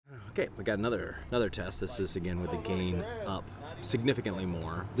Okay, we got another test. This is again with the gain up significantly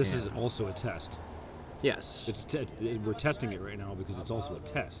more. This is also a test. Yes. We're testing it right now because it's also a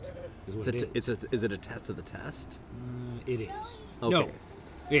test. Is what it is. Is it a test of the test? It is. Okay. No,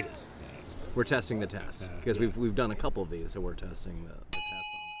 it is. We're testing the test because we've done a couple of these, so we're testing the test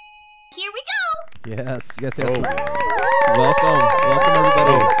on Here we go. Yes. Oh. Welcome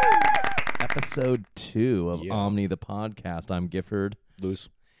everybody. Episode 2 of OMNI the podcast. I'm Gifford. Loose.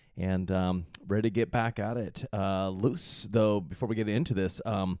 And ready to get back at it. Loose, though, before we get into this,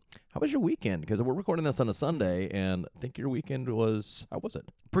 how was your weekend? Because we're recording this on a Sunday, and I think your weekend was, how was it?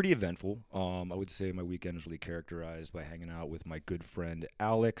 Pretty eventful. I would say my weekend is really characterized by hanging out with my good friend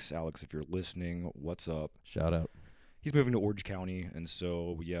Alex. Alex, if you're listening, what's up? Shout out. He's moving to Orange County, and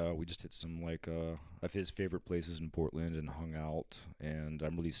so, we just hit some, of his favorite places in Portland and hung out, and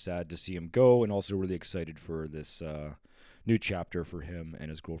I'm really sad to see him go, and also really excited for this new chapter for him and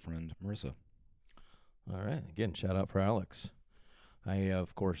his girlfriend, Marissa. All right. Again, shout out for Alex. I,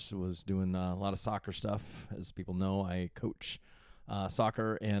 of course, was doing a lot of soccer stuff. As people know, I coach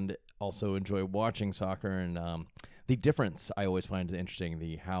soccer and also enjoy watching soccer. And the difference I always find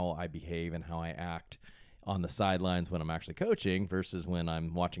interesting, how I behave and how I act on the sidelines when I'm actually coaching versus when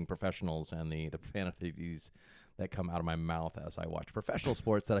I'm watching professionals and the profanities that come out of my mouth as I watch professional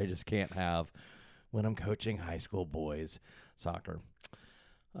sports that I just can't have when I'm coaching high school boys soccer.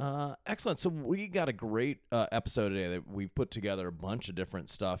 Excellent. So we got a great episode today that we've put together a bunch of different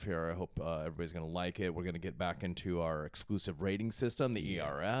stuff here. I hope everybody's going to like it. We're going to get back into our exclusive rating system, the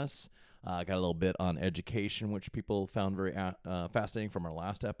ERS. Got a little bit on education, which people found very fascinating from our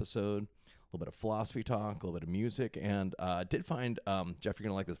last episode. A little bit of philosophy talk, a little bit of music, and did find, Jeff, you're going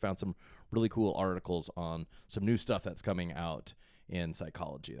to like this, found some really cool articles on some new stuff that's coming out in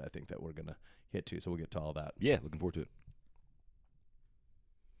psychology that I think that we're going to hit to, so we'll get to all that. Yeah, looking forward to it.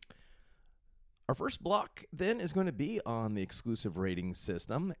 Our first block then is going to be on the exclusive rating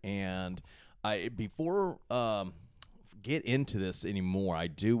system, and before get into this anymore, I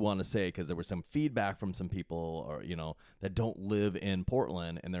do want to say, because there was some feedback from some people, or that don't live in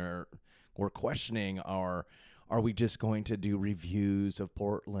Portland, and we're questioning are we just going to do reviews of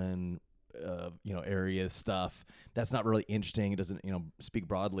Portland area stuff that's not really interesting. It doesn't speak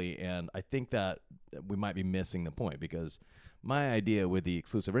broadly, and I think that we might be missing the point, because my idea with the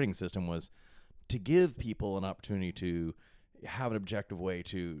exclusive rating system was to give people an opportunity to have an objective way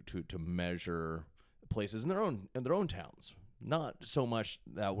to measure places in their own towns. Not so much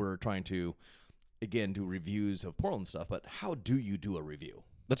that we're trying to again do reviews of Portland stuff, but how do you do a review?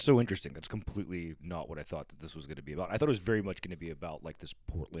 That's so interesting. That's completely not what I thought that this was going to be about. I thought it was very much going to be about like this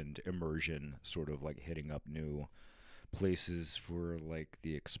Portland immersion, sort of like hitting up new places for like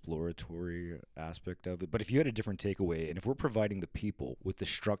the exploratory aspect of it. But if you had a different takeaway, and if we're providing the people with the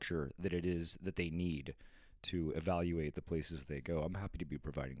structure that it is that they need to evaluate the places they go, I'm happy to be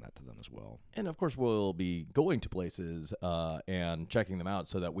providing that to them as well. And of course, we'll be going to places and checking them out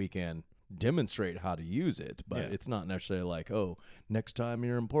so that we can demonstrate how to use it, but it's not necessarily like, oh, next time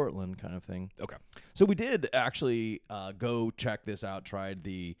you're in Portland kind of thing. Okay. So we did actually go check this out, tried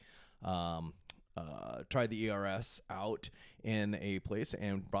the ERS out in a place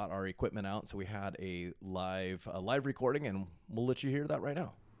and brought our equipment out. So we had a live recording, and we'll let you hear that right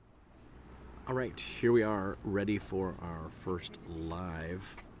now. All right, here we are ready for our first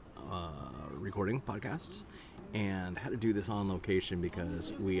live recording podcast, and had to do this on location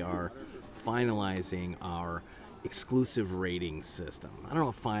because we are finalizing our exclusive rating system. I don't know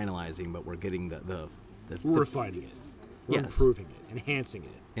if finalizing, but we're getting We're refining it. We're improving it,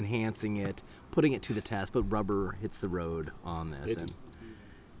 enhancing it, putting it to the test, but rubber hits the road on this. And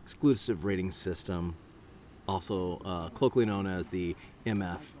exclusive rating system, also colloquially known as the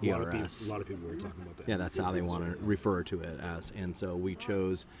MF ERS. A lot of people were talking about that. Yeah, that's how they want to refer to it as. And so we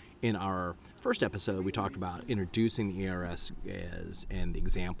chose, in our first episode, we talked about introducing the ERS and the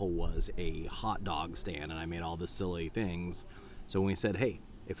example was a hot dog stand, and I made all the silly things. So when we said, hey,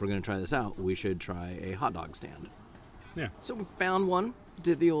 if we're going to try this out, we should try a hot dog stand. Yeah. So we found one,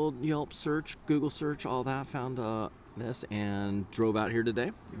 did the old Yelp search, Google search, all that, found this, and drove out here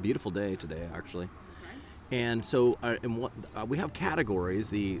today. Beautiful day today, actually. And so we have categories,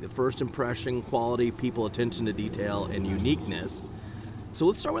 the first impression, quality, people, attention to detail, and uniqueness. So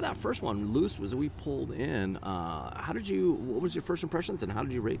let's start with that first one. Luce, was we pulled in. What was your first impressions, and how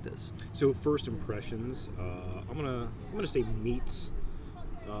did you rate this? So first impressions, I'm gonna say meats.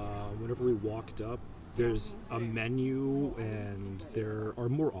 Whenever we walked up, there's a menu, and there are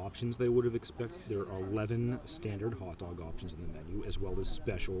more options than I would have expected. There are 11 standard hot dog options in the menu, as well as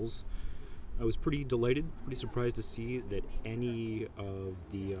specials. I was pretty delighted, pretty surprised to see that any of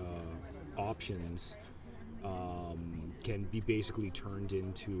the options can be basically turned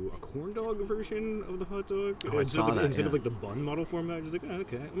into a corn dog version of the hot dog. Oh, I saw that, instead of yeah. like the bun model format. I was like,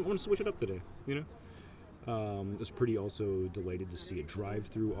 okay, I want to switch it up today, I was pretty also delighted to see a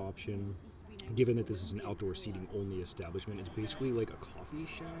drive-through option. Given that this is an outdoor seating only establishment, it's basically like a coffee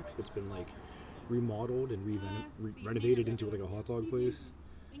shack that's been like remodeled and renovated into like a hot dog place.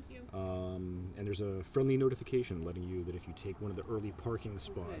 And there's a friendly notification letting you that if you take one of the early parking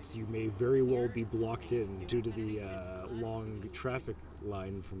spots, you may very well be blocked in due to the long traffic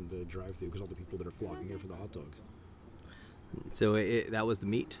line from the drive-thru because all the people that are flocking here for the hot dogs. So that was the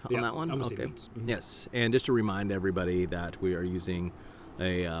meat on Yeah, that one? I'm gonna say meats. Mhm. Yes, and just to remind everybody that we are using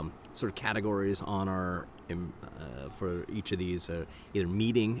a sort of categories on our for each of these, either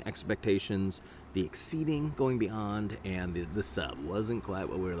meeting expectations, the exceeding, going beyond, and the sub wasn't quite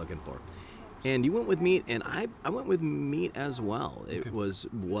what we were looking for. And you went with meat, and I went with meat as well. It was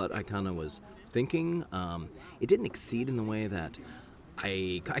what I kind of was thinking. It didn't exceed in the way that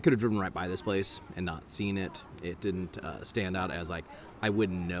I could have driven right by this place and not seen it. It didn't stand out as like I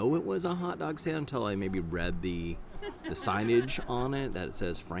wouldn't know it was a hot dog stand until I maybe read the signage on it that it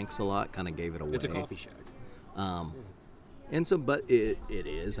says Frank's a lot. Kind of gave it away. It's a coffee shack. And so, but it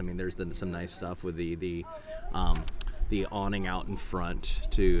is. I mean, there's some nice stuff with the awning out in front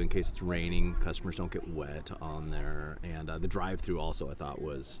too, in case it's raining, customers don't get wet on there. And the drive-through also I thought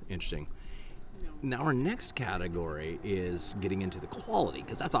was interesting. Now our next category is getting into the quality,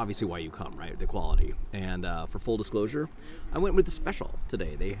 because that's obviously why you come, right? The quality. And for full disclosure, I went with the special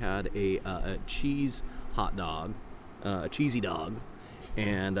today. They had a cheese hot dog, a cheesy dog,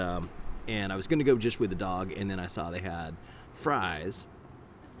 and I was going to go just with the dog, and then I saw they had fries,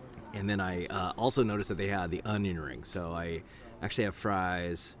 and then I also noticed that they had the onion rings. So I actually have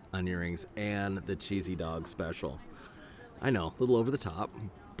fries, onion rings, and the cheesy dog special. I know, a little over the top.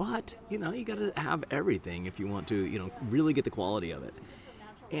 But, you got to have everything if you want to, really get the quality of it.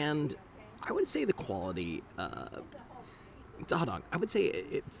 And I would say the quality, it's a hot dog. I would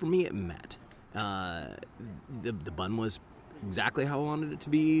say, for me, it met. The bun was exactly how I wanted it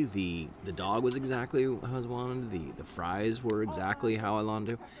to be. The dog was exactly how I wanted it. The fries were exactly how I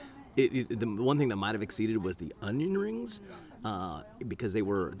wanted to. The one thing that might have exceeded was the onion rings. Because they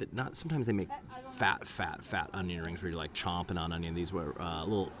were not. Sometimes they make fat onion rings where you're like chomping on onion. These were a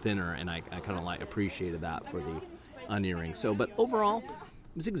little thinner, and I kind of appreciated that for the onion ring. So, but overall,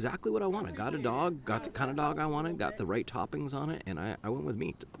 it was exactly what I wanted. Got a dog, got the kind of dog I wanted, got the right toppings on it, and I went with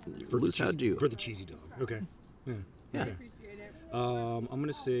meat. Luce, how'd you? For the cheesy dog. Okay. Yeah. Okay. I'm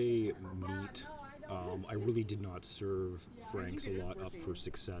gonna say meat. I really did not serve Frank's a lot up for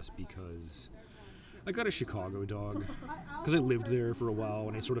success because I got a Chicago dog because I lived there for a while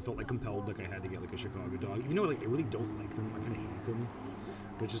and I sort of felt compelled I had to get a Chicago dog. Even though I really don't like them, I kind of hate them.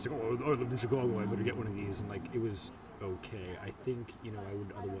 But it's just I lived in Chicago, I better get one of these, and it was okay. I think I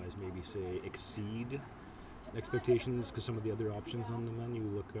would otherwise maybe say exceed expectations because some of the other options on the menu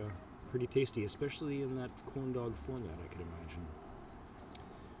look pretty tasty, especially in that corn dog format. I could imagine.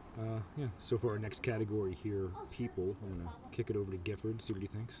 So for our next category here, people, I'm going to kick it over to Gifford, see what he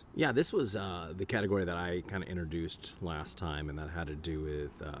thinks. Yeah, this was the category that I kind of introduced last time, and that had to do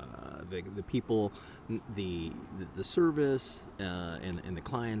with the people, the service, and the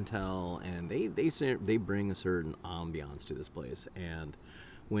clientele, and they bring a certain ambiance to this place. And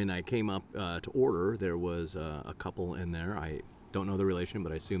when I came up to order, there was a couple in there. I don't know the relation,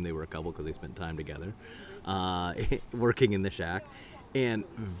 but I assume they were a couple because they spent time together working in the shack. And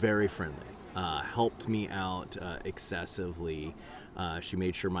very friendly, helped me out excessively. She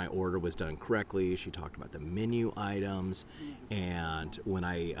made sure my order was done correctly. She talked about the menu items, and when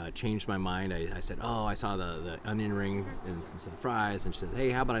I changed my mind, I said, oh, I saw the onion ring instead of fries, and she said, hey,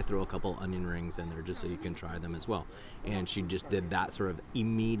 how about I throw a couple onion rings in there just so you can try them as well. And she just did that sort of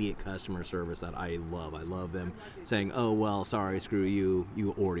immediate customer service that I love. I love them saying, oh, well, sorry, screw you,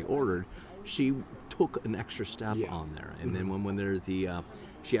 you already ordered. She took an extra step on there, and then when there's the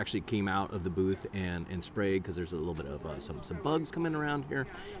she actually came out of the booth and sprayed because there's a little bit of some bugs coming around here,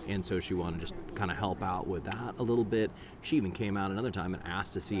 and so she wanted to just kind of help out with that a little bit. She even came out another time and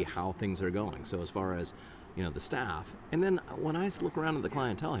asked to see how things are going. So as far as the staff, and then when I look around at the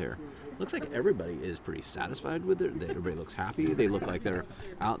clientele here, looks like everybody is pretty satisfied with it. Everybody looks happy. They look like they're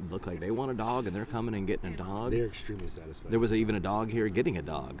out, look like they want a dog, and they're coming and getting a dog. They're extremely satisfied. There was even a dog here getting a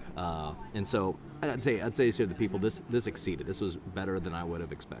dog, and so I'd say to the people, this exceeded. This was better than I would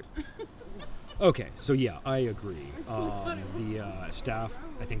have expected. Okay, so yeah, I agree. The staff,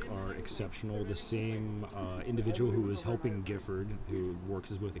 I think, are exceptional. The same individual who was helping Gifford, who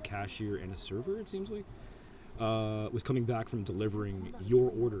works as both a cashier and a server, it seems like, was coming back from delivering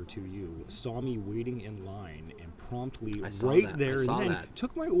your order to you, saw me waiting in line, and promptly there and then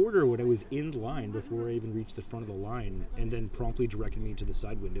took my order when I was in line before I even reached the front of the line, and then promptly directed me to the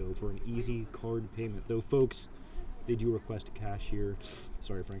side window for an easy card payment. Though, folks, they do request a cashier.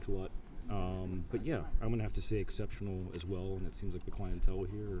 Sorry, Frank's a lot. But yeah, I'm going to have to say exceptional as well, and it seems like the clientele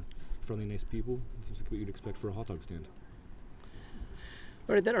here are friendly, nice people. It seems like what you'd expect for a hot dog stand.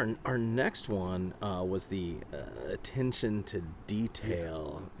 All right, then our next one was the attention to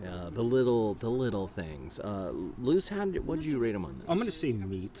detail, the little things. Luce, what did you rate them on this? I'm going to say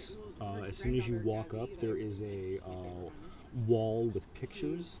meats. As soon as you walk up, there is a wall with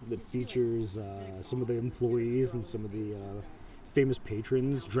pictures that features some of the employees and some of the famous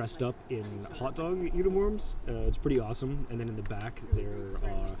patrons dressed up in hot dog uniforms. It's pretty awesome. And then in the back there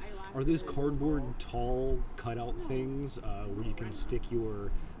are those cardboard tall cutout things where you can stick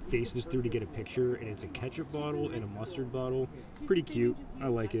your faces through to get a picture, and it's a ketchup bottle and a mustard bottle. Pretty cute. I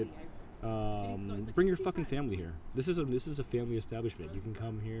like it. Bring your fucking family here. This is a family establishment. You can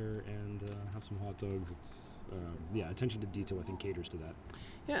come here and have some hot dogs. It's attention to detail, I think, caters to that.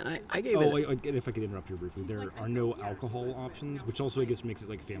 Yeah, and I gave it... if I could interrupt you briefly, there are no alcohol options, which also, I guess, makes it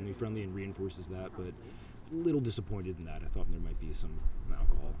like family friendly and reinforces that, but a little disappointed in that. I thought there might be some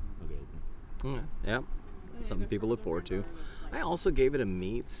alcohol available. Yeah, something people look forward to. I also gave it a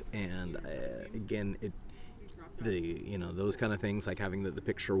meats, and again, those kind of things, like having the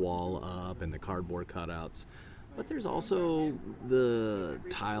picture wall up and the cardboard cutouts. But there's also the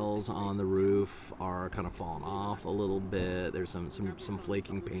tiles on the roof are kind of falling off a little bit. There's some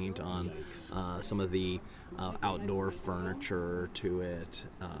flaking paint on some of the outdoor furniture to it.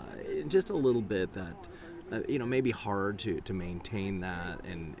 Just a little bit that may be hard to maintain that,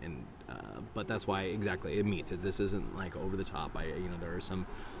 and but that's why exactly it meets it. This isn't like over the top. There are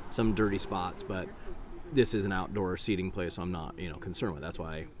some dirty spots, but this is an outdoor seating place, so I'm not, concerned with. That's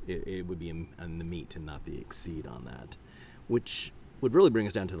why it would be in the meat and not the exceed on that, which would really bring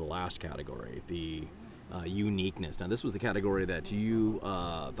us down to the last category, the uniqueness. Now, this was the category that you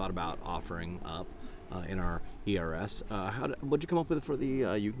thought about offering up in our ERS. What'd you come up with for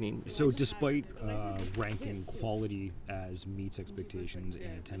the unique? So, despite ranking quality as meets expectations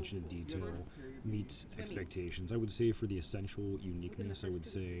and attention to detail meets expectations, I would say for the essential uniqueness, I would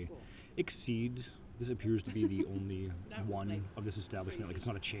say exceeds. This appears to be the only one of this establishment. Like, it's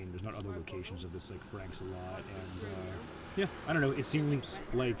not a chain. There's not other locations of this, like Frank's a lot. And, I don't know. It seems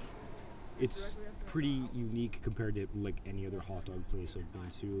like it's pretty unique compared to, like, any other hot dog place I've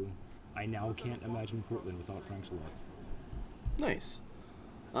been to. I now can't imagine Portland without Frank's a lot. Nice.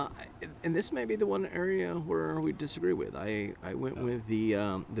 And this may be the one area where we disagree with. I went with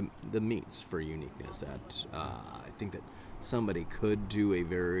the meats for uniqueness. That I think that somebody could do a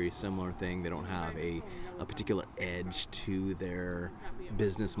very similar thing. They don't have a particular edge to their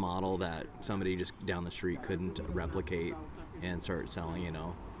business model that somebody just down the street couldn't replicate and start selling,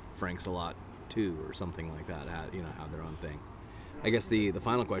 Frank's a lot too, or something like that. Have their own thing. I guess the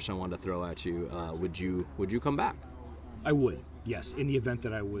final question I wanted to throw at you: would you come back? I would, yes, in the event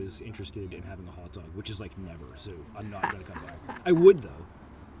that I was interested in having a hot dog, which is like never. So I'm not going to come back. I would though.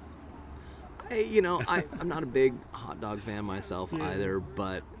 I'm not a big hot dog fan myself either,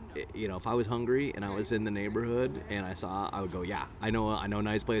 but if I was hungry and I was in the neighborhood and I would go, yeah, I know a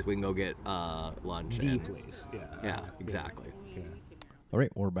nice place we can go get lunch. Place, yeah. Yeah, exactly. Yeah. All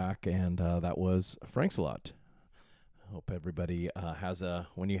right, we're back, and that was Frank's a lot. Hope everybody has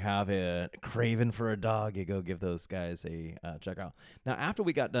when you have a craving for a dog, you go give those guys a check out. Now, after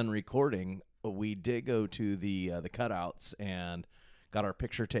we got done recording, we did go to the cutouts and got our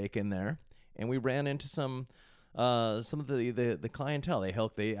picture taken there. And we ran into some of the clientele.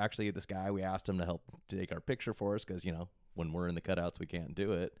 They actually, this guy, we asked him to help take our picture for us because when we're in the cutouts we can't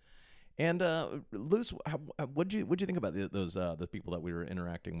do it. And Luce, what'd you think about those the people that we were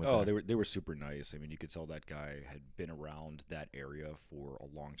interacting with? Oh, they were super nice. I mean, you could tell that guy had been around that area for a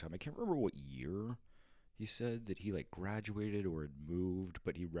long time. I can't remember what year he said that he graduated or had moved,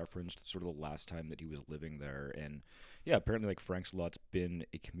 but he referenced sort of the last time that he was living there. And yeah, apparently Frank's Lot's been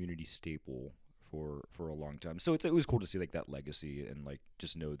a community staple for a long time. So it was cool to see that legacy and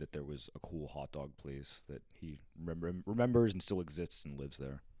just know that there was a cool hot dog place that he remembers and still exists and lives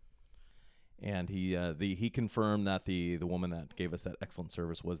there. And he confirmed that the woman that gave us that excellent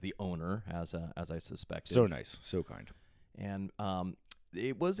service was the owner, as I suspected. So nice, so kind. And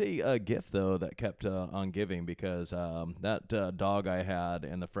it was a gift though that kept on giving because that dog I had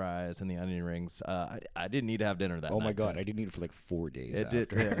and the fries and the onion rings, I didn't need to have dinner that night. Oh my God, I didn't eat it for like 4 days It after.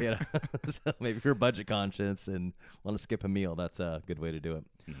 did, yeah. So maybe if you're budget conscious and want to skip a meal, that's a good way to do it.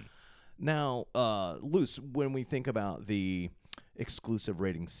 Mhm. Now, Luce, when we think about the exclusive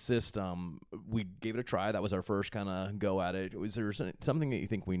rating system, we gave it a try. That was our first kind of go at it. Was there something that you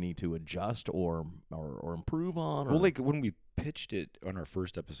think we need to adjust or improve on? Or? Well, like when we pitched it on our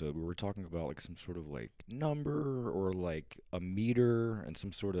first episode, we were talking about like some sort of like number or like a meter and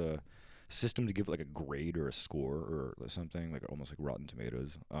some sort of system to give like a grade or a score or something, like almost like Rotten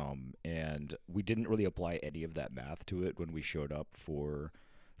Tomatoes. And we didn't really apply any of that math to it when we showed up for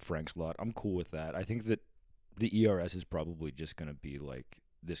Frank's lot. I'm cool with that. I think that the ERS is probably just going to be like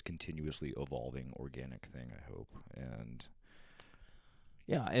this continuously evolving organic thing, I hope. And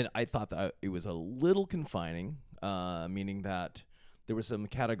yeah, and I thought that it was a little confining, meaning that there were some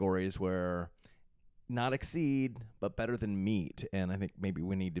categories where not exceed, but better than meat. And I think maybe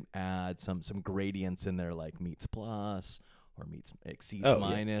we need to add some gradients in there, like meats plus or meats exceeds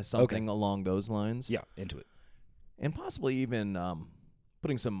minus, something along those lines. Yeah, into it. And possibly even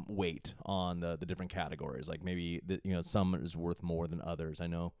putting some weight on the different categories, like maybe some is worth more than others. I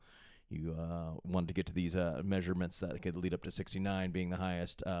know you wanted to get to these measurements that could lead up to 69 being the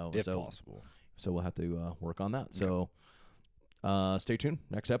highest, if possible. So we'll have to work on that. So stay tuned.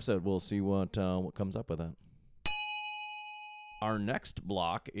 Next episode, we'll see what comes up with that. Our next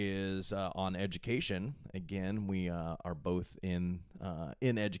block is on education. Again, we are both in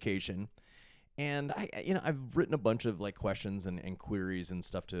education. And I've written a bunch of like questions and queries and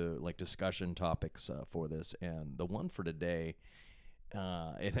stuff to like discussion topics for this. And the one for today,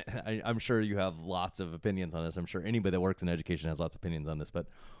 I'm sure you have lots of opinions on this. I'm sure anybody that works in education has lots of opinions on this. But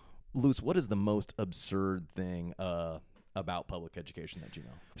Luce, what is the most absurd thing about public education that you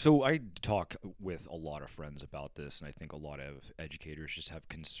know? So I talk with a lot of friends about this, and I think a lot of educators just have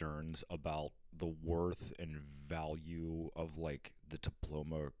concerns about the worth and value of like the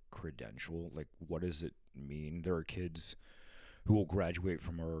diploma credential. Like, what does it mean? There are kids who will graduate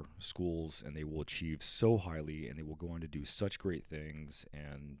from our schools and they will achieve so highly and they will go on to do such great things,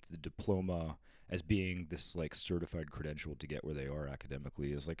 and the diploma as being this like certified credential to get where they are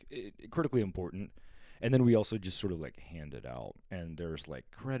academically is like critically important. And then we also just sort of like hand it out, and there's like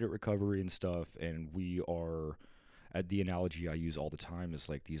credit recovery and stuff. And we are, the analogy I use all the time is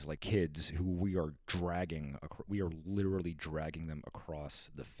like these like kids who we are literally dragging them across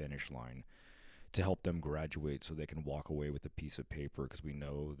the finish line to help them graduate so they can walk away with a piece of paper, because we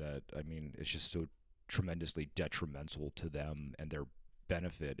know that, I mean, it's just so tremendously detrimental to them and their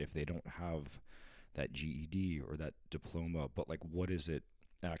benefit if they don't have that GED or that diploma. But like, what is it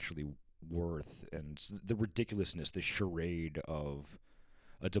actually worth? And the ridiculousness, the charade of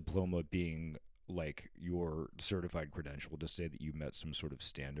a diploma being like your certified credential to say that you met some sort of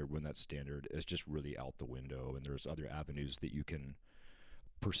standard, when that standard is just really out the window, and there's other avenues that you can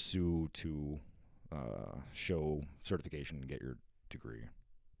pursue to show certification and get your degree.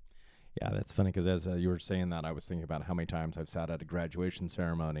 Yeah, that's funny because as you were saying that, I was thinking about how many times I've sat at a graduation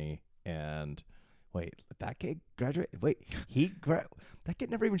ceremony and wait, that kid graduate? Wait, that kid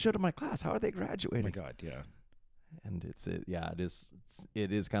never even showed up in my class. How are they graduating? Oh my God, yeah. And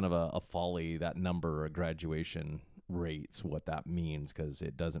it is kind of a folly, that number of graduation rates, what that means, because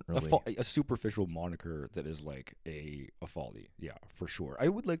it doesn't really a superficial moniker that is like a folly. Yeah, for sure. I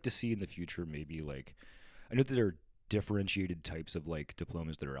would like to see in the future maybe like, I know that there are differentiated types of like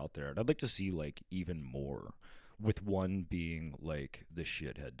diplomas that are out there, and I'd like to see like even more, with one being like the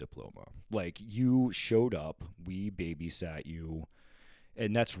shithead diploma. Like, you showed up, we babysat you,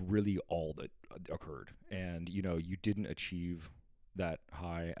 and that's really all that occurred. And, you didn't achieve that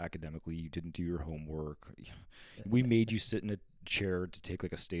high academically. You didn't do your homework. We made you sit in a chair to take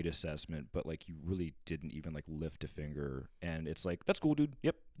like a state assessment, but like you really didn't even like lift a finger. And it's like, that's cool, dude.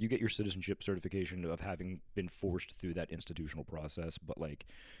 Yep, you get your citizenship certification of having been forced through that institutional process, but like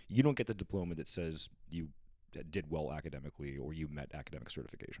you don't get the diploma that says you did well academically or you met academic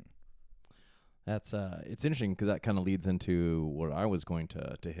certification. That's it's interesting because that kind of leads into what I was going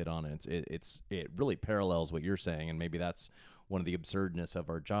to hit on. It really parallels what you're saying, and maybe that's one of the absurdness of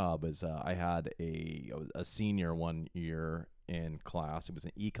our job. Is I had a senior one year in class. It was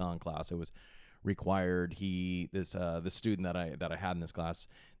an econ class. It was required. The student that I had in this class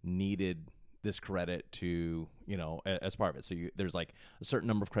needed this credit to, as part of it. So there's like a certain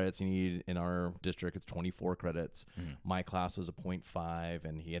number of credits you need. In our district, it's 24 credits. Mm-hmm. My class was a 0.5,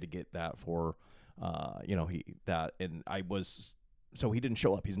 and he had to get that for, and I was so he didn't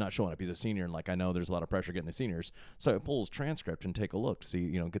show up. He's not showing up. He's a senior, and like I know there's a lot of pressure getting the seniors. So I pull his transcript and take a look to see,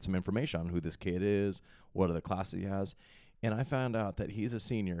 get some information on who this kid is, what are the classes he has, and I found out that he's a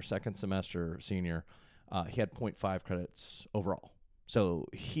senior, second semester senior. He had 0.5 credits overall, so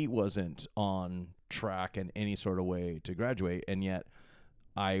he wasn't on track in any sort of way to graduate, and yet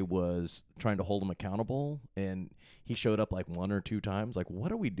I was trying to hold him accountable, and he showed up like 1 or 2 times. Like, what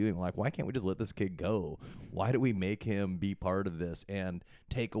are we doing? Like, why can't we just let this kid go? Why do we make him be part of this and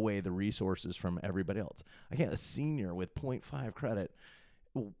take away the resources from everybody else? I can't. A senior with 0.5 credit,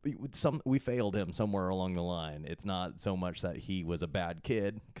 we failed him somewhere along the line. It's not so much that he was a bad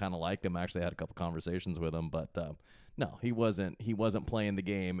kid. Kind of liked him. Actually, had a couple conversations with him, but no, he wasn't. He wasn't playing the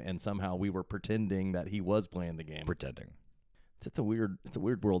game, and somehow we were pretending that he was playing the game. Pretending. It's a weird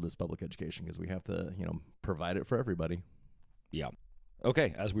world, this public education, because we have to provide it for everybody. Yeah.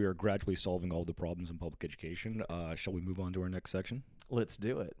 Okay, as we are gradually solving all the problems in public education, shall we move on to our next section? Let's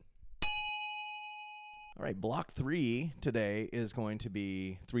do it. All right, block 3 today is going to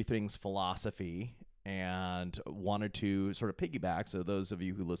be 3 things philosophy, and wanted to sort of piggyback. So those of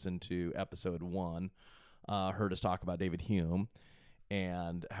you who listened to episode 1 heard us talk about David Hume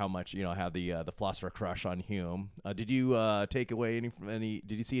and how much have the philosopher crush on Hume. Did you take away any?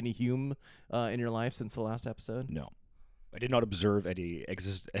 Did you see any Hume in your life since the last episode? No, I did not observe any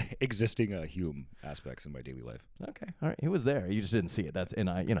existing Hume aspects in my daily life. Okay, all right, he was there. You just didn't see it. That's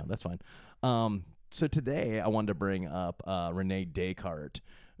that's fine. So today I wanted to bring up Rene Descartes,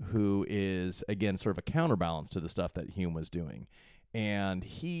 who is again sort of a counterbalance to the stuff that Hume was doing, and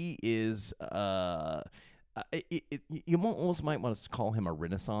he is. You almost might want to call him a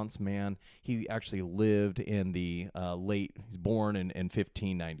Renaissance man. He actually lived in the he's born in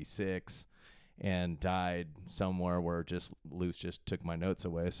 1596 and died somewhere where Luce just took my notes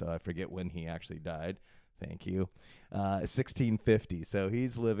away, so I forget when he actually died. Thank you. 1650. So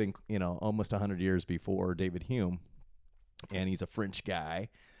he's living, almost 100 years before David Hume, and he's a French guy.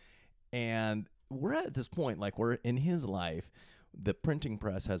 And we're at this point, like we're in his life, the printing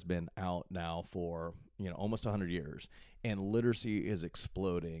press has been out now for almost 100 years, and literacy is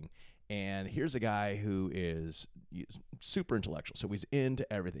exploding. And here's a guy who is super intellectual, so he's into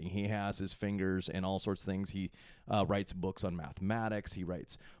everything. He has his fingers in all sorts of things. He writes books on mathematics. He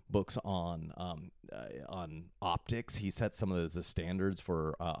writes books on optics. He sets some of the standards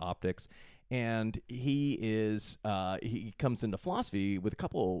for optics. And he comes into philosophy with a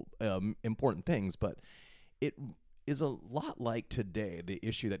couple important things, but it is a lot like today, the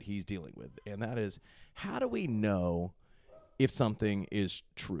issue that he's dealing with, and that is, how do we know if something is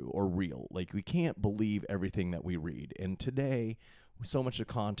true or real? Like, we can't believe everything that we read, and today, so much of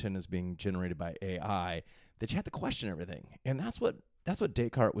content is being generated by AI that you have to question everything, and that's what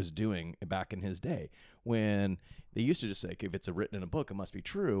Descartes was doing back in his day, when they used to just say, if it's written in a book, it must be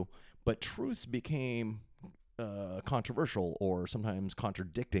true, but truths became controversial, or sometimes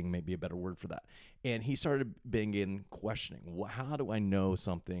contradicting, may be a better word for that. And he started being questioning, how do I know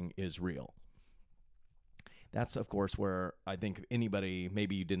something is real? That's, of course, where I think anybody,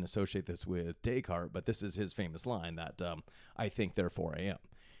 maybe you didn't associate this with Descartes, but this is his famous line that I think, therefore I am.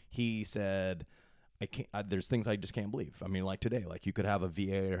 He said, there's things I just can't believe. I mean, like today, like you could have a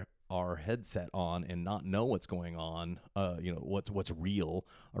VR headset on and not know what's going on, what's real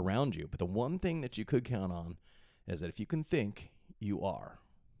around you. But the one thing that you could count on is that if you can think, you are.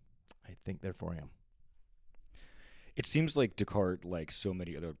 I think, therefore I am. It seems like Descartes, like so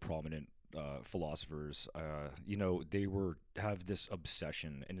many other prominent philosophers, they have this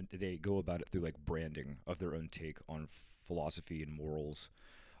obsession, and they go about it through like branding of their own take on philosophy and morals,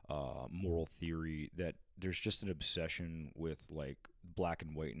 moral theory, that there's just an obsession with like black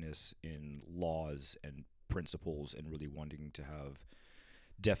and whiteness in laws and principles, and really wanting to have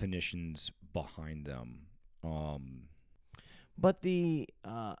definitions behind them. But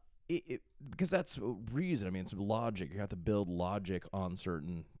because that's reason. I mean, it's logic. You have to build logic on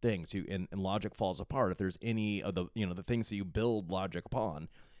certain things. And logic falls apart if there's any of the things that you build logic upon.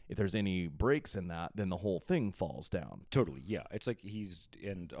 If there's any breaks in that, then the whole thing falls down. Totally, yeah. It's like he's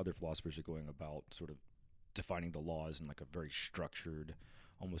and other philosophers are going about sort of defining the laws in like a very structured,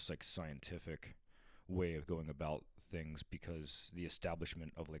 almost like scientific way of going about things, because the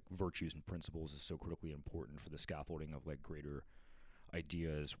establishment of like virtues and principles is so critically important for the scaffolding of like greater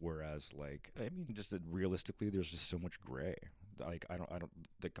ideas, whereas like, I mean, just that realistically there's just so much gray. Like I don't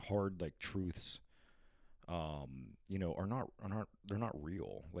like hard like truths they're not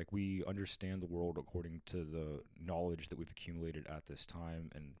real. Like, we understand the world according to the knowledge that we've accumulated at this time,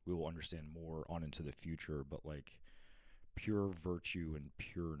 and we will understand more on into the future, but like pure virtue and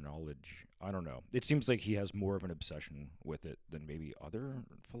pure knowledge. I don't know. It seems like he has more of an obsession with it than maybe other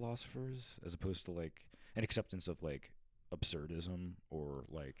philosophers, as opposed to like an acceptance of like absurdism or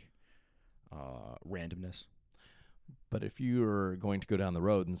like randomness. But if you're going to go down the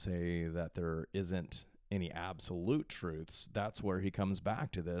road and say that there isn't any absolute truths, that's where he comes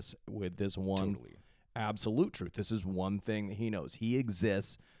back to this with this one Totally. absolute truth. This is one thing that he knows. He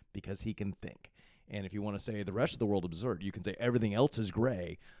exists because he can think. And if you want to say the rest of the world is absurd, you can say everything else is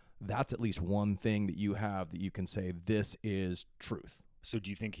gray. That's at least one thing that you have that you can say this is truth. So do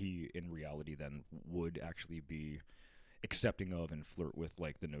you think he, in reality, then would actually be accepting of and flirt with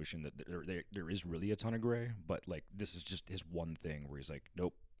like the notion that there is really a ton of gray, but like this is just his one thing where he's like,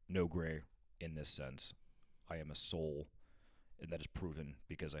 nope, no gray in this sense. I am a soul, and that is proven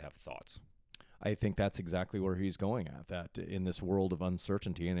because I have thoughts. I think that's exactly where he's going at, that in this world of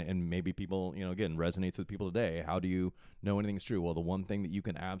uncertainty, and maybe people, again, resonates with people today. How do you know anything's true? Well, the one thing that you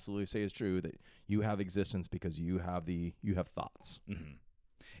can absolutely say is true, that you have existence because you have thoughts. Mm-hmm.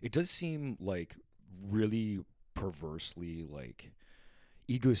 It does seem like really perversely like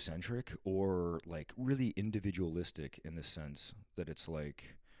egocentric or like really individualistic in the sense that it's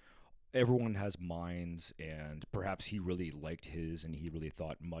like everyone has minds, and perhaps he really liked his and he really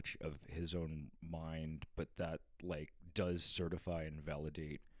thought much of his own mind, but that like does certify and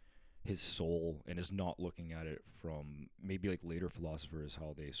validate his soul, and is not looking at it from maybe like later philosophers,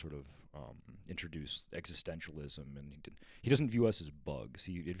 how they sort of introduce existentialism, and he doesn't view us as bugs.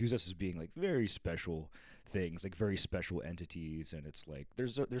 He views us as being like very special things, like very special entities, and it's like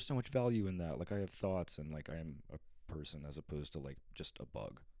there's so much value in that. Like I have thoughts, and like I am a person as opposed to like just a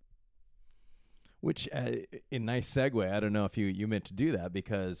bug. Which, in nice segue, I don't know if you meant to do that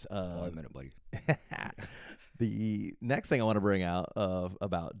because I meant it, buddy. The next thing I want to bring out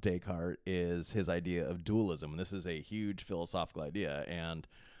about Descartes is his idea of dualism. And this is a huge philosophical idea, and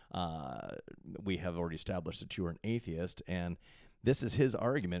we have already established that you are an atheist, and this is his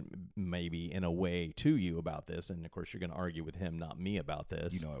argument, maybe in a way, to you about this. And of course, you're going to argue with him, not me, about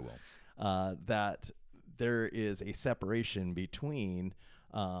this. You know I will. That there is a separation between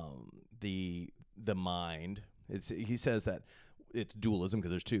the mind. He says that it's dualism because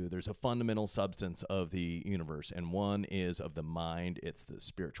there's two. There's a fundamental substance of the universe, and one is of the mind. It's the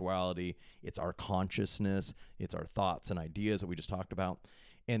spirituality. It's our consciousness. It's our thoughts and ideas that we just talked about.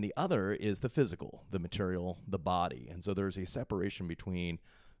 And the other is the physical, the material, the body. And so there's a separation between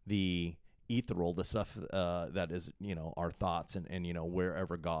the ethereal, the stuff that is, our thoughts and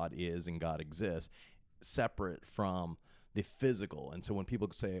wherever God is and God exists, separate from the physical. And so when people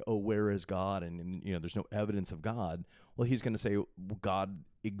say, oh, where is God? And there's no evidence of God. Well, he's going to say God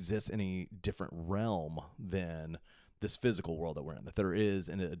exists in a different realm than this physical world that we're in, that there is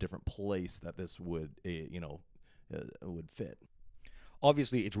in a different place that this would fit.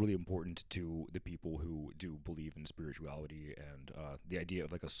 Obviously, it's really important to the people who do believe in spirituality and the idea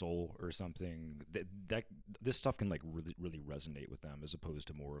of like a soul or something. That this stuff can like really, really resonate with them, as opposed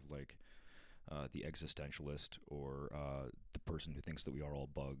to more of like the existentialist or the person who thinks that we are all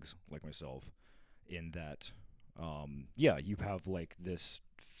bugs, like myself. In that, you have like this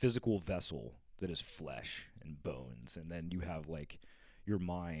physical vessel that is flesh and bones, and then you have like your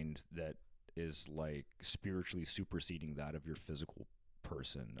mind that is like spiritually superseding that of your physical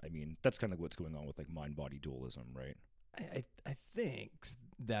person. I mean, that's kind of what's going on with like mind-body dualism, right? I think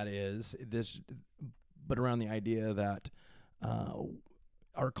that is this, but around the idea that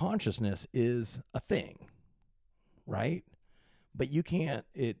our consciousness is a thing, right? But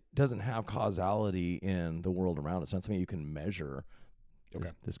it doesn't have causality in the world around us. It's not something you can measure.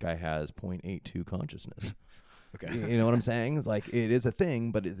 Okay. This guy has 0.82 consciousness. Okay. You know what I'm saying? It's like it is a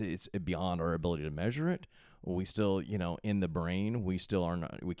thing, but it's beyond our ability to measure it. We still, in the brain, we still are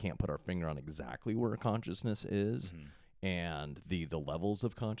not. We can't put our finger on exactly where consciousness is, and the levels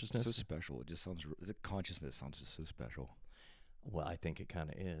of consciousness. It's so special. It just sounds. Consciousness sounds just so special. Well, I think it kind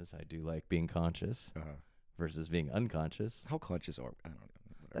of is. I do like being conscious versus being unconscious. How conscious are? I don't know.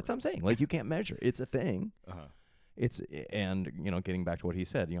 Whatever. That's what I'm saying. Like you can't measure. It's a thing. It's and getting back to what he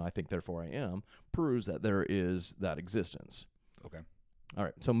said. I think therefore I am proves that there is that existence. Okay. All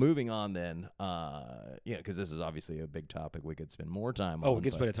right, so moving on then, because this is obviously a big topic we could spend more time on. Oh, we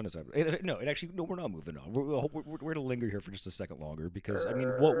could spend a ton of time. No, we're not moving on. We're going to linger here for just a second longer because, I mean,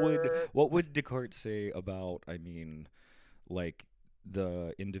 what would Descartes say about, I mean, like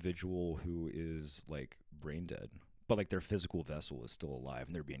the individual who is like brain dead, but like their physical vessel is still alive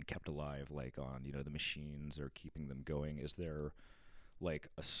and they're being kept alive, like on, the machines are keeping them going. Is there like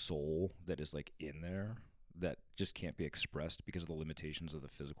a soul that is like in there that just can't be expressed because of the limitations of the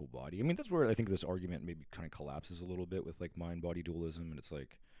physical body. I mean, that's where I think this argument maybe kind of collapses a little bit with like mind-body dualism, and it's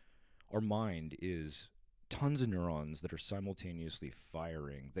like our mind is tons of neurons that are simultaneously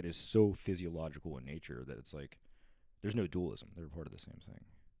firing that is so physiological in nature that it's like there's no dualism. They're part of the same thing.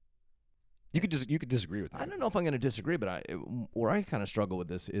 You could disagree with me. I don't know if I'm going to disagree, but where I kind of struggle with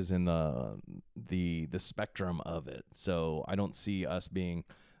this is in the spectrum of it. So I don't see us being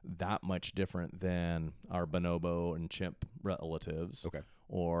that much different than our bonobo and chimp relatives, Okay.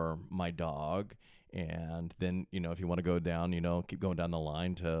 or my dog. And then, if you want to go down, keep going down the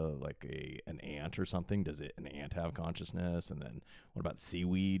line to like an ant or something. Does an ant have consciousness? And then what about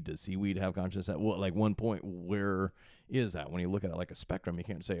seaweed? Does seaweed have consciousness? At like one point, where is that? When you look at it like a spectrum, you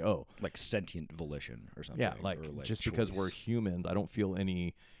can't say, oh, like sentient volition or something. yeah, like just because we're humans, I don't feel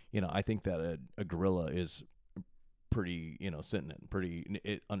any, I think that a gorilla is pretty, sentient,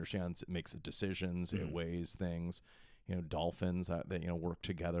 it understands, it makes decisions, it weighs things. Dolphins that work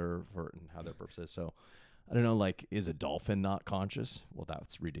together for and have their purposes. So I don't know, like, is a dolphin not conscious? Well,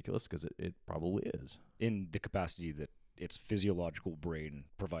 that's ridiculous because it probably is. In the capacity that its physiological brain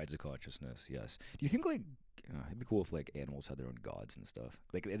provides a consciousness, yes. Do you think, like, it'd be cool if, like, animals had their own gods and stuff?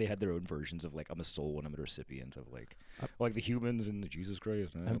 Like, they had their own versions of, like, I'm a soul and I'm a recipient of, like the humans and the Jesus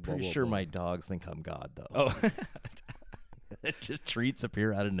Christ. I'm pretty sure my dogs think I'm God, though. Oh. Just treats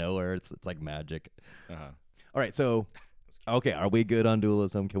appear out of nowhere. It's like magic. Uh-huh. All right, so, okay, are we good on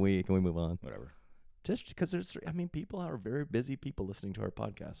dualism? Can we move on? Whatever. Just because people are very busy people listening to our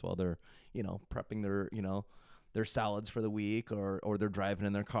podcast while they're, prepping their salads for the week or they're driving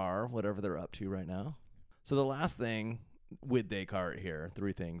in their car, whatever they're up to right now. So the last thing with Descartes here,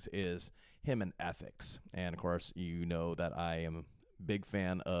 3 things, is him and ethics. And, of course, that I am a big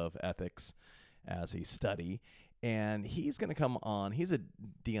fan of ethics as a study. And he's going to come on. He's a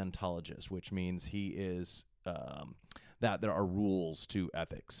deontologist, which means he is that there are rules to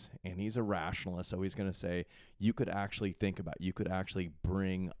ethics. And he's a rationalist, so he's going to say you could actually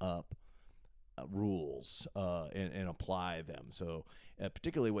bring up rules and apply them. So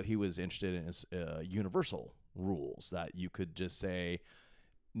particularly what he was interested in is universal rules, that you could just say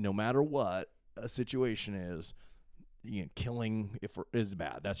no matter what a situation is, killing is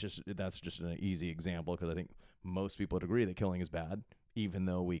bad. That's just an easy example because I think most people would agree that killing is bad. Even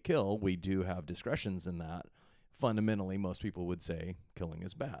though we kill, we do have discretions in that. Fundamentally, most people would say killing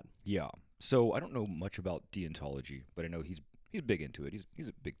is bad. Yeah. So I don't know much about deontology, but I know he's big into it. He's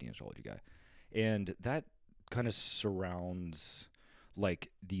a big deontology guy, and that kind of surrounds like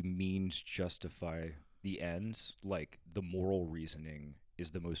the means justify the ends. Like the moral reasoning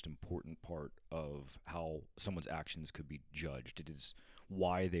is the most important part of how someone's actions could be judged. It is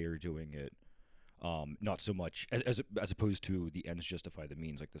why they are doing it, not so much as opposed to the ends justify the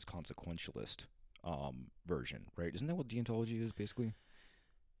means, like this consequentialist version, right? Isn't that what deontology is basically?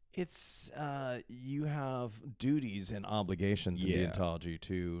 It's you have duties and obligations in deontology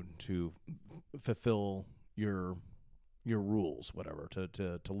to fulfill your rules, whatever,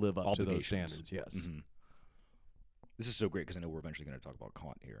 to live up to those standards. Yes. Mm-hmm. This is so great because I know we're eventually going to talk about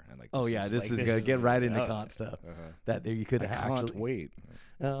Kant here, and like. This is going to get right into Kant stuff. That there you could actually. Can't wait.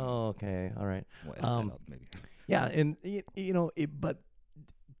 Oh, okay, all right. Well, maybe. Yeah, and but.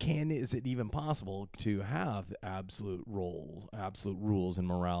 Is it even possible to have absolute rules in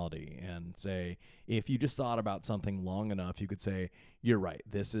morality and say, if you just thought about something long enough, you could say, you're right,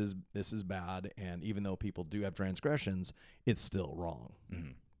 this is bad, and even though people do have transgressions, it's still wrong.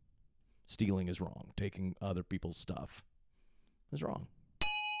 Mm-hmm. Stealing is wrong. Taking other people's stuff is wrong.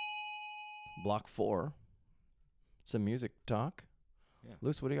 Block 4, some music talk. Yeah.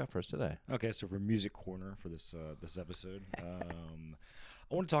 Luce, what do you got for us today? Okay, so for Music Corner for this episode,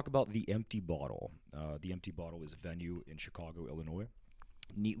 I want to talk about The Empty Bottle. The Empty Bottle is a venue in Chicago, Illinois,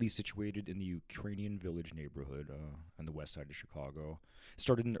 neatly situated in the Ukrainian Village neighborhood on the west side of Chicago. It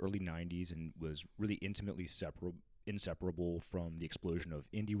started in the early 90s and was really intimately inseparable from the explosion of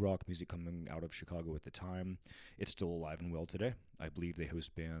indie rock music coming out of Chicago at the time. It's still alive and well today. I believe they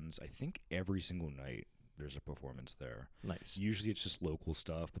host bands, I think, every single night. There's a performance there. Nice. Usually it's just local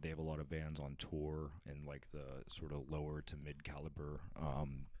stuff, but they have a lot of bands on tour and like the sort of lower to mid caliber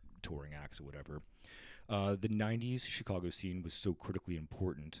touring acts or whatever. The 90s Chicago scene was so critically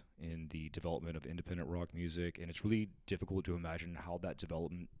important in the development of independent rock music, and it's really difficult to imagine how that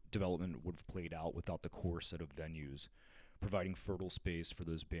development would have played out without the core set of venues providing fertile space for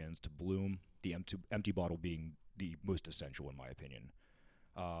those bands to bloom, the empty bottle being the most essential in my opinion.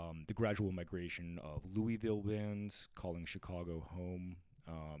 The gradual migration of Louisville bands calling Chicago home,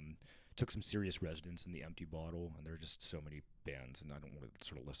 took some serious residence in the Empty Bottle, and there are just so many bands, and I don't want to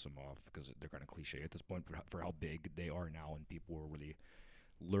sort of list them off because they're kind of cliche at this point for how big they are now, and people are really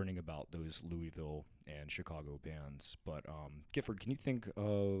learning about those Louisville and Chicago bands. But Gifford, can you think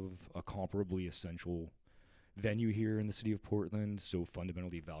of a comparably essential venue here in the city of Portland, so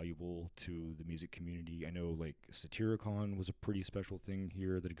fundamentally valuable to the music community? I know like Satyricon was a pretty special thing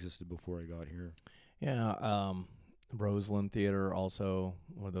here that existed before I got here. Yeah, Roseland Theater also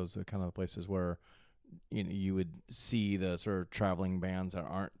one of those kind of the places where you would see the sort of traveling bands that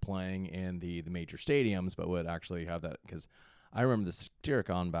aren't playing in the major stadiums, but would actually have that. Because I remember the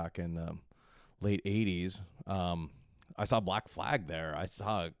Satyricon back in the late '80s. I saw Black Flag there. I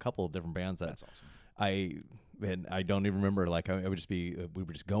saw a couple of different bands. That's awesome. I don't even remember. Like I would just be, we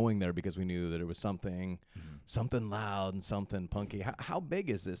were just going there because we knew that it was something loud and something punky. How big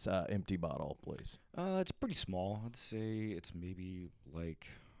is this Empty Bottle place? It's pretty small. I'd say it's maybe like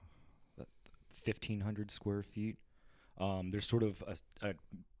 1,500 square feet. There's sort of a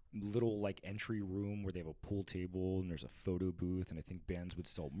little like entry room where they have a pool table and there's a photo booth, and I think bands would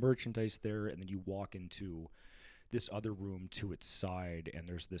sell merchandise there. And then you walk into this other room to its side, and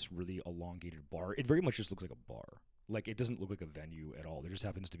there's this really elongated bar. It very much just looks like a bar. Like, it doesn't look like a venue at all. There just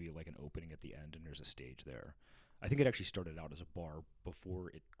happens to be like an opening at the end, and there's a stage there. I think it actually started out as a bar before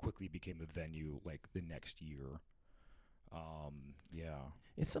it quickly became a venue like the next year. Yeah.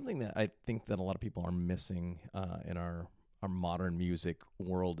 It's something that I think that a lot of people are missing in our modern music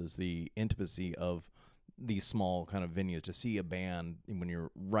world, is the intimacy of these small kind of venues. To see a band when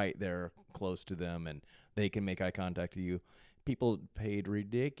you're right there close to them and they can make eye contact with you. People paid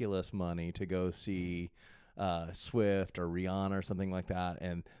ridiculous money to go see Swift or Rihanna or something like that,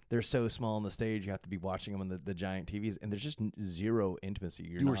 and they're so small on the stage. You have to be watching them on the giant TVs, and there's just zero intimacy.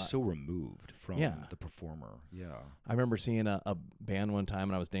 You were so removed from the performer. Yeah, I remember seeing a band one time,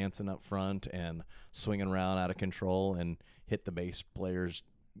 and I was dancing up front and swinging around out of control and hit the bass player's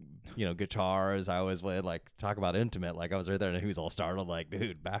guitar as I always would. Like, talk about intimate. Like, I was right there, and he was all startled. Like,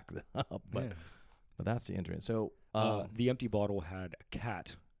 dude, back up. But that's the intimate. So the Empty Bottle had a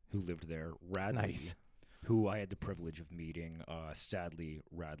cat who lived there, Radley. Nice. Who I had the privilege of meeting. Sadly,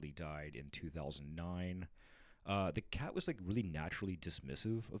 Radley died in 2009. The cat was like really naturally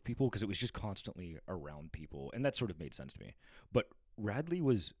dismissive of people because it was just constantly around people, and that sort of made sense to me. But Radley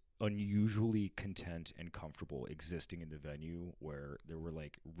was unusually content and comfortable existing in the venue where there were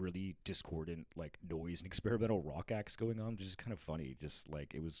like really discordant like noise and experimental rock acts going on, which is kind of funny. Just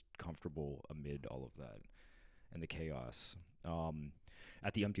like it was comfortable amid all of that and the chaos.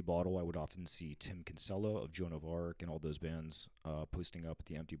 At the Empty Bottle, I would often see Tim Kinsella of Joan of Arc and all those bands posting up at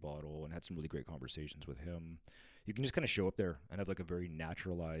the Empty Bottle, and had some really great conversations with him. You can just kind of show up there and have like a very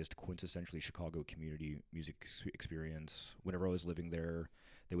naturalized, quintessentially Chicago community music experience. Whenever I was living there,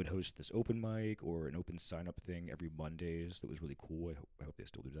 they would host this open mic or an open sign-up thing every Mondays that was really cool. I hope they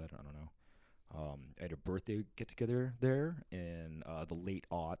still do that. I don't know. I had a birthday get-together there in the late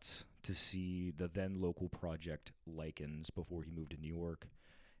aughts to see the then local project Lichens before he moved to New York,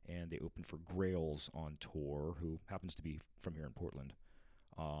 and they opened for Grails on tour, who happens to be from here in Portland.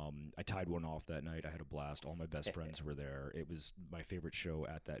 I tied one off that night. I had a blast. All my best friends were there. It was my favorite show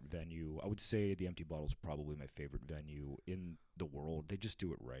at that venue. I would say the Empty Bottle is probably my favorite venue in the world. They just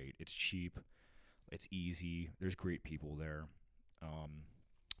do it right. It's cheap. It's easy. There's great people there.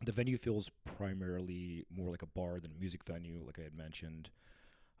 The venue feels primarily more like a bar than a music venue, like I had mentioned.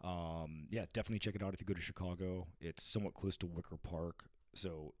 Yeah, definitely check it out if you go to Chicago. It's somewhat close to Wicker Park,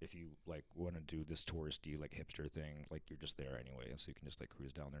 so if you like want to do this touristy like hipster thing, like you're just there anyway, and so you can just like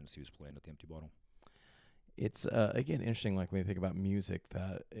cruise down there and see who's playing at the Empty Bottle. It's again interesting, like when you think about music,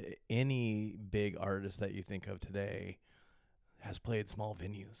 that any big artist that you think of today has played small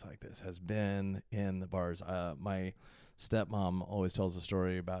venues like this, has been in the bars. My stepmom always tells a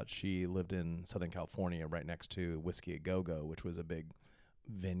story about, she lived in Southern California right next to Whiskey A Go Go, which was a big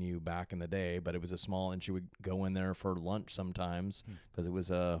venue back in the day, but it was a small, and she would go in there for lunch sometimes because it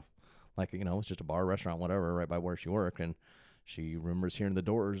was like, it was just a bar, restaurant, whatever, right by where she worked. And she remembers hearing the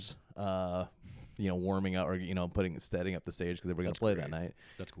Doors warming up, or setting up the stage because they were going to play that night.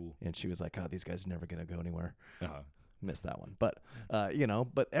 That's cool. And she was like, God, these guys are never going to go anywhere. Missed that one. But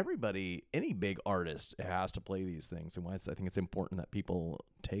but everybody, any big artist has to play these things, and I think it's important that people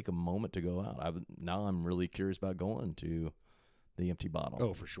take a moment to go out. Now I'm really curious about going to the Empty Bottle.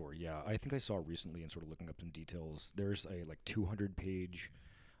 Oh, for sure. Yeah, I think I saw recently, and sort of looking up some details, there's a like 200-page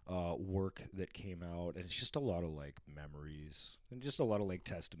work that came out, and it's just a lot of like memories and just a lot of like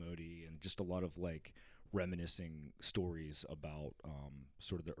testimony and just a lot of like reminiscing stories about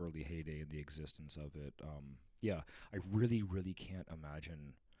sort of the early heyday and the existence of it. Yeah, I really, really can't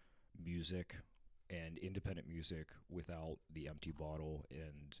imagine music and independent music without the empty bottle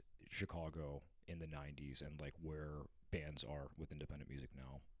and Chicago in the 90s and like where bands are with independent music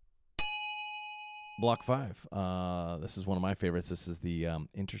now. Block 5. This is one of my favorites. This is the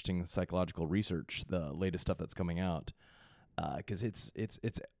interesting psychological research, the latest stuff that's coming out, because it's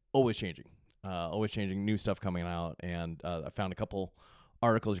always changing, new stuff coming out. And I found a couple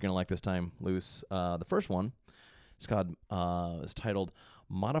articles you're gonna like this time, Luce. The first one is titled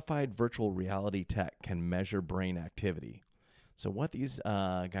 "Modified Virtual Reality Tech Can Measure Brain Activity." So what these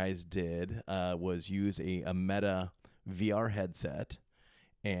guys did was use a Meta VR headset.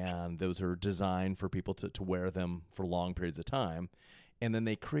 And those are designed for people to wear them for long periods of time. And then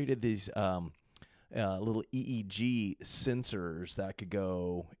they created these little EEG sensors that could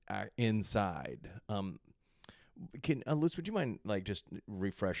go inside. Liz, would you mind just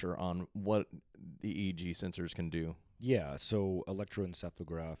refresher on what the EEG sensors can do? Yeah, so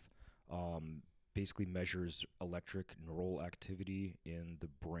electroencephalograph basically measures electric neural activity in the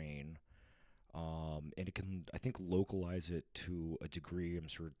brain. And it can, I think, localize it to a degree. I'm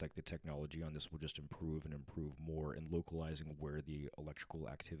sure like the technology on this will just improve and improve more in localizing where the electrical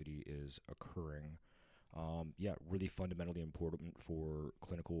activity is occurring. Really fundamentally important for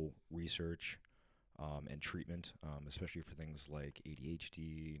clinical research and treatment, especially for things like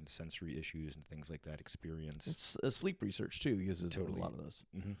ADHD and sensory issues and things like that experience. It's sleep research, too, uses Totally. a lot of those.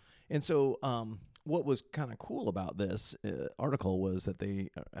 Mm-hmm. And so what was kind of cool about this article was that they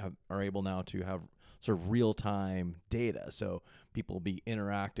are able now to have sort of real-time data. So people be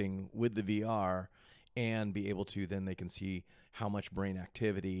interacting with the VR and be able to, then they can see how much brain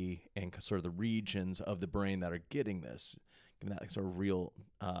activity and sort of the regions of the brain that are getting this, giving that sort of real,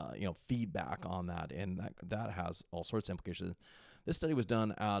 feedback on that. And that has all sorts of implications. This study was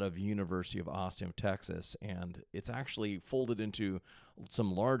done out of University of Austin, Texas, and it's actually folded into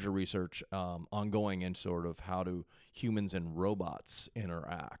some larger research ongoing in sort of how do humans and robots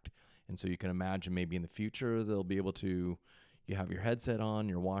interact. And so you can imagine maybe in the future they'll be able to, you have your headset on,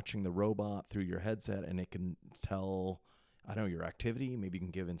 you're watching the robot through your headset, and it can tell, I don't know, your activity. Maybe you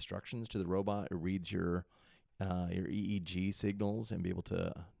can give instructions to the robot. It reads your EEG signals and be able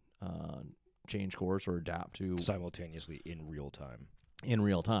to change course or adapt to simultaneously in real time.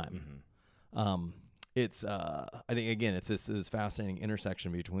 Mm-hmm. It's I think again it's this fascinating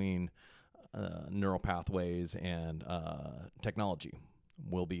intersection between neural pathways and technology.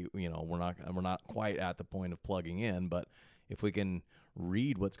 We'll be we're not quite at the point of plugging in, but if we can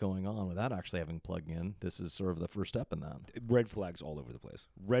read what's going on without actually having plugged in, this is sort of the first step in that. Red flags all over the place.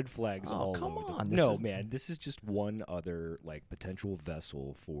 Red flags all over the place. Man, this is just one other potential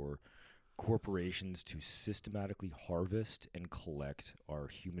vessel for corporations to systematically harvest and collect our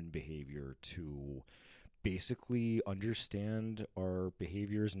human behavior to basically understand our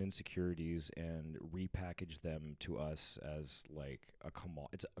behaviors and insecurities and repackage them to us as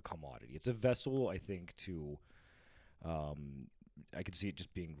it's a commodity. It's a vessel, I think, to I could see it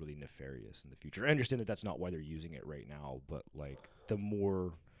just being really nefarious in the future. I understand that that's not why they're using it right now, but the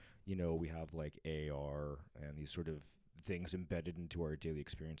more we have AR and these sort of things embedded into our daily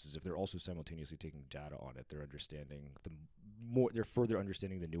experiences, if they're also simultaneously taking data on it, they're further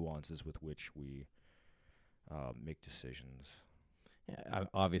understanding the nuances with which we make decisions. Yeah,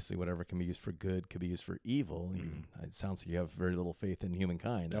 obviously, whatever can be used for good could be used for evil. Mm-hmm. It sounds like you have very little faith in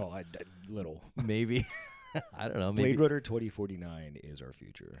humankind. No, little. Maybe. I don't know. Blade Runner 2049 is our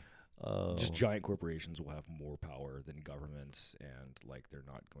future. Just giant corporations will have more power than governments, and they're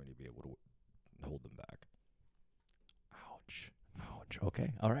not going to be able to hold them back. Ouch.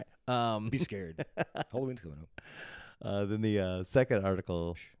 Okay. All right. Be scared. Halloween's coming up. Then the second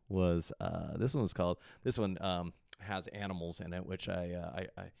article was this one has animals in it, which I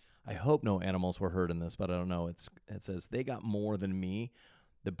hope no animals were hurt in this, but I don't know. It says they got more than me.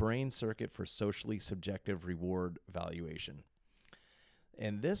 The brain circuit for socially subjective reward valuation.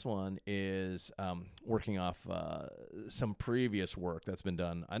 And this one is working off some previous work that's been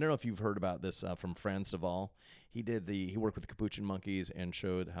done. I don't know if you've heard about this from Franz de Waal. He worked with the capuchin monkeys and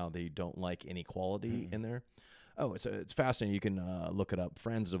showed how they don't like inequality in there. Oh, it's fascinating. You can look it up.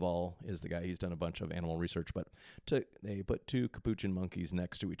 Franz de Waal is the guy. He's done a bunch of animal research, but they put two capuchin monkeys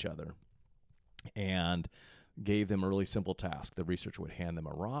next to each other and gave them a really simple task. The researcher would hand them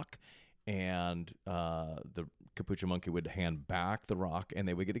a rock, and the capuchin monkey would hand back the rock, and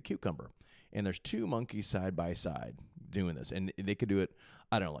they would get a cucumber. And there's two monkeys side by side doing this, and they could do it,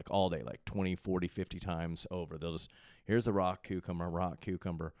 I don't know, all day, 20, 40, 50 times over. They'll just, here's the rock,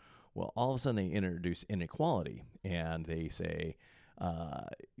 cucumber. Well, all of a sudden they introduce inequality, and they say,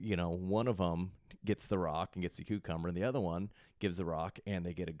 one of them gets the rock and gets the cucumber, and the other one gives the rock and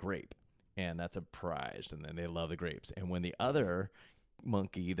they get a grape, and that's a prize, and then they love the grapes. And when the other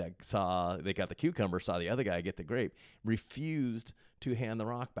monkey that saw they got the cucumber saw the other guy get the grape, refused to hand the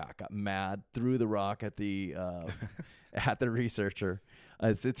rock back, got mad, threw the rock at the at the researcher.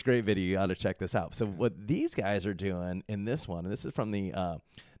 It's a great video. You got to check this out. So what these guys are doing in this one, and this is from the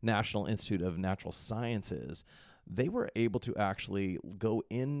National Institute of Natural Sciences, they were able to actually go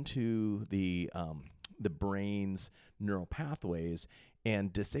into the brain's neural pathways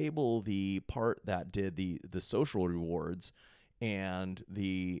and disable the part that did the social rewards and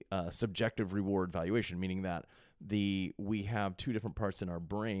the subjective reward valuation, meaning that we have two different parts in our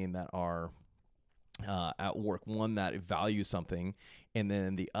brain that are at work. One that values something, and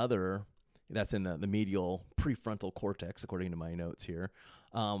then the other that's in the medial prefrontal cortex, according to my notes here,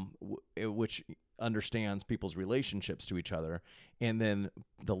 which understands people's relationships to each other, and then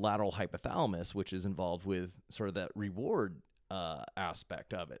the lateral hypothalamus, which is involved with sort of that reward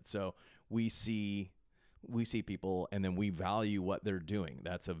aspect of it. So we see people, and then we value what they're doing.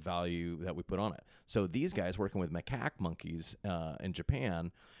 That's a value that we put on it. So these guys working with macaque monkeys in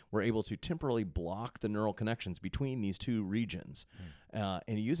Japan were able to temporarily block the neural connections between these two regions, and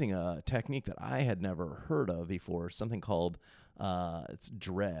using a technique that I had never heard of before, something called it's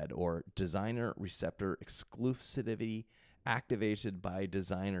DREAD, or Designer Receptor Exclusivity Activated by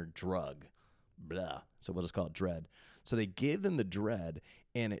Designer Drug. Blah. So we'll just call it DREAD. So they gave them the DREAD,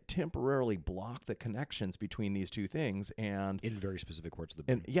 and it temporarily blocked the connections between these two things, and in very specific parts of the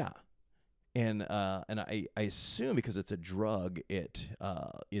brain. And I assume because it's a drug, it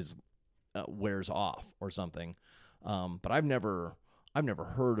wears off or something. But I've never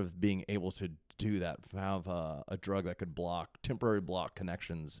heard of being able to do that. Have a drug that could temporarily block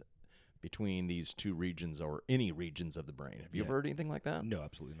connections between these two regions or any regions of the brain. Have you ever heard anything like that? No,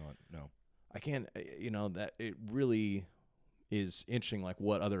 absolutely not. No. I can't, that it really is interesting, like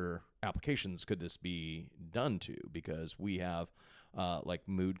what other applications could this be done to? Because we have like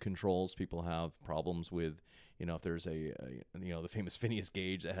mood controls. People have problems with, if there's the famous Phineas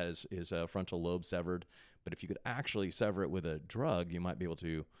Gage that has his frontal lobe severed. But if you could actually sever it with a drug, you might be able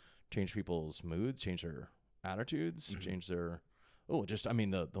to change people's moods, change their attitudes, change their,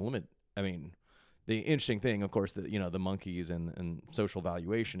 the limit. The interesting thing, of course, that the monkeys and social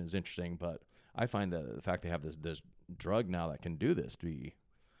valuation is interesting, but I find that the fact they have this drug now that can do this to be.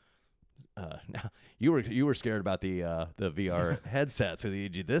 Now you were scared about the VR headsets. So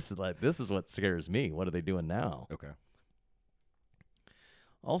this is what scares me. What are they doing now? Okay.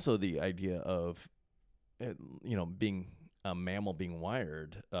 Also, the idea of being a mammal being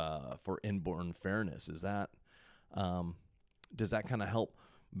wired for inborn fairness, is that does that kind of help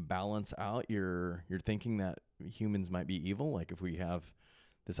balance out your thinking that humans might be evil? Like if we have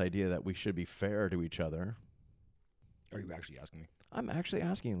this idea that we should be fair to each other. Are you actually asking me? I'm actually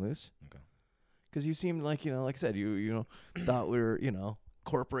asking, Luce. Okay. Because you seem like, like I said, you thought we were,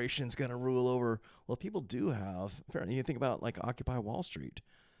 corporations going to rule over. Well, people do have fair. You think about like Occupy Wall Street.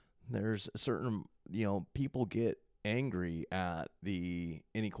 There's a certain, people get angry at the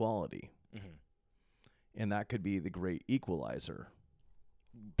inequality. And that could be the great equalizer.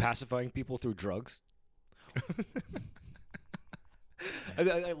 Pacifying people through drugs.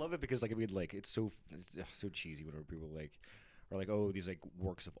 I love it because it's so cheesy whenever people are like, oh, these like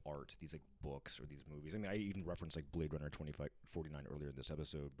works of art, these like books or these movies. I even referenced like Blade Runner 2049 earlier in this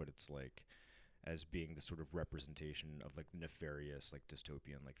episode, but it's like as being the sort of representation of like the nefarious, like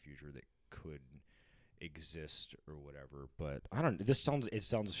dystopian, like future that could exist or whatever. But I don't. It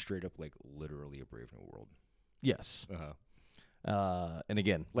sounds straight up like literally a Brave New World. Yes. And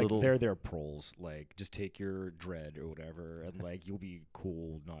again, like they're proles. Like just take your dread or whatever, and like you'll be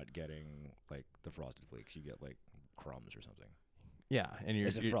cool not getting like the Frosted Flakes. You get like crumbs or something. Yeah, and you're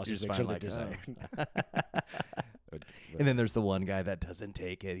just fine like desire. And then there's the one guy that doesn't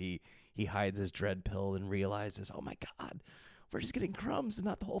take it. He hides his dread pill and realizes, oh my God, we're just getting crumbs and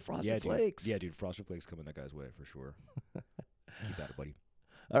not the whole Frosted Flakes. Yeah, dude, Frosted Flakes come in that guy's way for sure. Keep at it, buddy.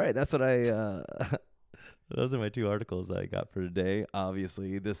 All right, that's what those are my two articles I got for today.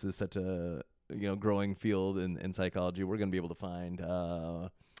 Obviously, this is such a growing field in psychology. We're going to be able to find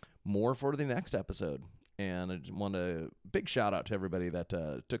more for the next episode. And I just want a big shout out to everybody that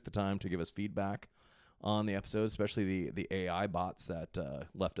took the time to give us feedback on the episode, especially the AI bots that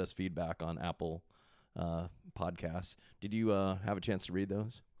left us feedback on Apple Podcasts. Did you have a chance to read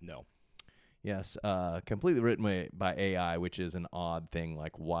those? No. Yes, completely written by AI, which is an odd thing.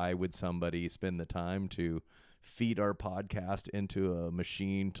 Like, why would somebody spend the time to feed our podcast into a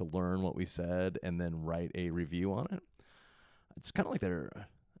machine to learn what we said and then write a review on it? It's kind of like they're,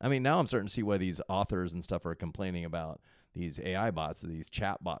 I mean, now I'm starting to see why these authors and stuff are complaining about these AI bots, these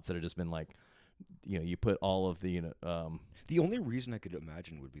chat bots that have just been like, you put all of the, The only reason I could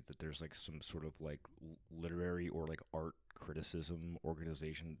imagine would be that there's like some sort of like literary or like art criticism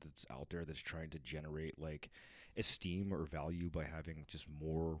organization that's out there that's trying to generate like esteem or value by having just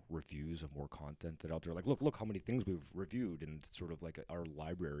more reviews of more content that out there. Like, look how many things we've reviewed, and sort of like our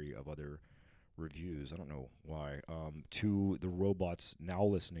library of other reviews. I don't know why. To the robots now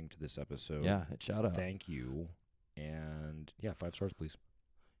listening to this episode, shout out. Thank you, and 5 stars, please.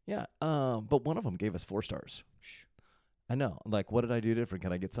 Yeah, but one of them gave us 4 stars. I know. Like, what did I do different?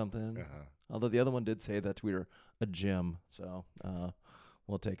 Can I get something? Uh-huh. Although the other one did say that we were a gym, so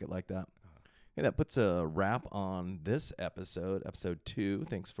we'll take it like that. Hey, that puts a wrap on this episode 2.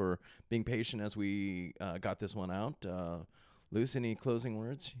 Thanks for being patient as we got this one out. Luce, any closing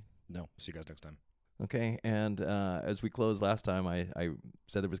words? No. See you guys next time. Okay, and as we closed last time, I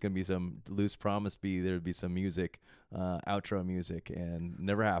said there was going to be some loose promise there would be some music, outro music, and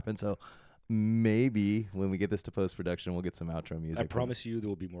never happened. So maybe when we get this to post-production, we'll get some outro music. I promise you there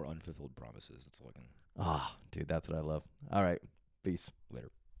will be more unfulfilled promises. That's all I can. Dude, that's what I love. All right, peace. Later.